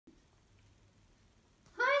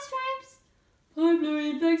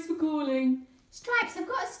thanks for calling. Stripes, I've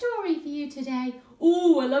got a story for you today.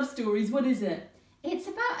 Oh, I love stories. What is it? It's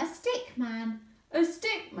about a stick man. A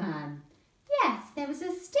stick man? Yes, there was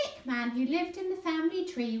a stick man who lived in the family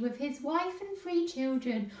tree with his wife and 3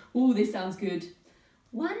 children. Oh, this sounds good.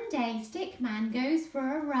 One day, stick man goes for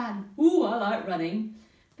a run. Oh, I like running.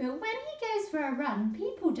 But when he goes for a run,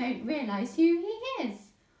 people don't realise who he is.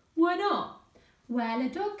 Why not? Well, a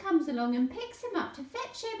dog comes along and picks him up to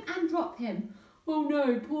fetch him and drop him. Oh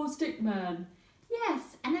no, poor stick man.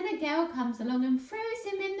 Yes, and then a girl comes along and throws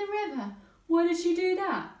him in the river. Why did she do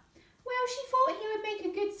that? Well, she thought he would make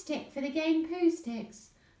a good stick for the game Pooh Sticks.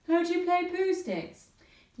 How do you play Pooh Sticks?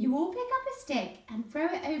 You all pick up a stick and throw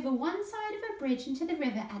it over one side of a bridge into the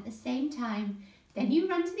river at the same time. Then you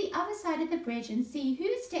run to the other side of the bridge and see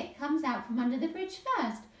whose stick comes out from under the bridge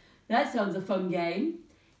first. That sounds a fun game.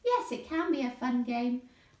 Yes, it can be a fun game.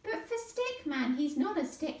 But for Stick Man, he's not a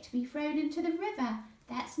stick to be thrown into the river.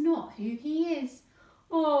 That's not who he is.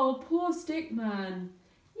 Oh, poor stick man.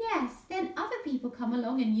 Yes, then other people come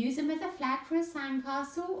along and use him as a flag for a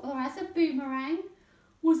sandcastle or as a boomerang.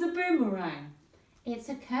 What's a boomerang? It's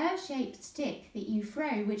a curve-shaped stick that you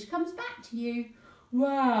throw which comes back to you.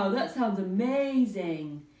 Wow, that sounds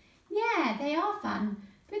amazing. Yeah, they are fun,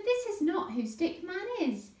 but this is not who Stick Man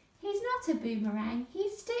is. He's not a boomerang,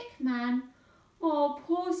 he's Stick Man. Oh,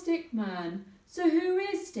 poor stick man. So who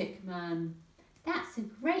is stick man? That's a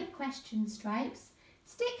great question, Stripes.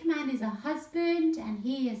 Stick Man is a husband and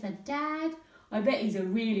he is a dad. I bet he's a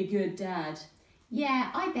really good dad. Yeah,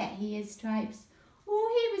 I bet he is, Stripes. All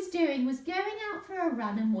he was doing was going out for a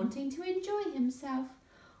run and wanting to enjoy himself.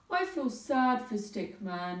 I feel sad for stick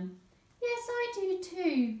man. Yes, I do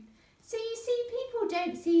too. So you see, people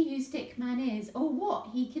don't see who Stick Man is or what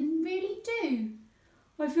he can really do.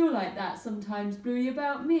 I feel like that sometimes, Bluey,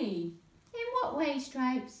 about me. In what way,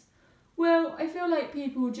 Stripes? Well, I feel like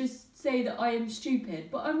people just say that I am stupid,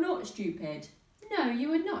 but I'm not stupid. No,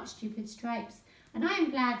 you are not stupid, Stripes, and I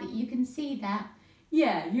am glad that you can see that.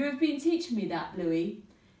 Yeah, you have been teaching me that, Bluey.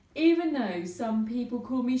 Even though some people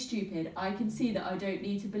call me stupid, I can see that I don't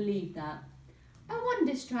need to believe that. I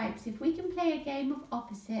wonder, Stripes, if we can play a game of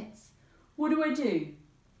opposites. What do I do?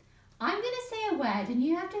 I'm going to say a word and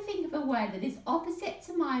you have to think of a word that is opposite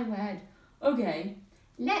to my word. Okay.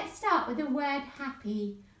 Let's start with the word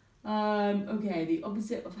happy. Okay, the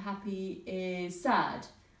opposite of happy is sad.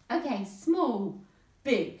 Okay, small,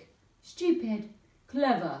 Big, stupid,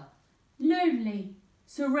 clever, lonely,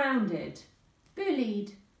 surrounded,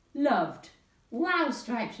 bullied. loved. Wow,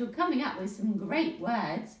 Stripes, you're coming up with some great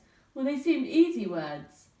words. Well, they seem easy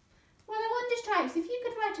words. Well, I wonder, Stripes, if you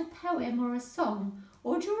could write a poem or a song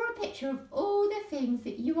or draw a picture of all the things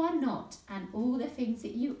that you are not and all the things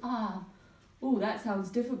that you are. Oh, that sounds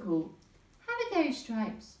difficult. Have a go,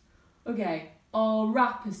 Stripes. Okay, I'll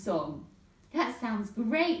rap a song. That sounds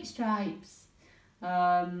great, Stripes.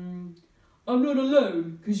 I'm not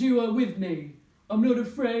alone because you are with me. I'm not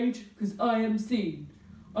afraid because I am seen.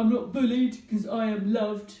 I'm not bullied because I am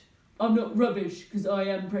loved. I'm not rubbish because I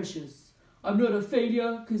am precious. I'm not a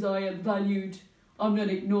failure because I am valued. I'm not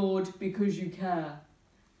ignored because you care.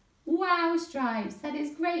 Wow, Stripes, that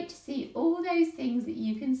is great to see all those things that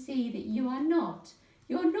you can see that you are not.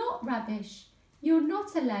 You're not rubbish. You're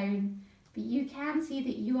not alone. But you can see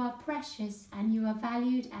that you are precious and you are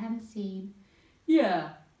valued and seen. Yeah,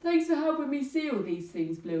 thanks for helping me see all these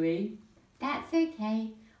things, Bluey. That's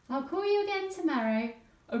okay. I'll call you again tomorrow.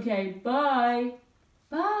 Okay, bye.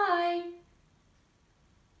 Bye.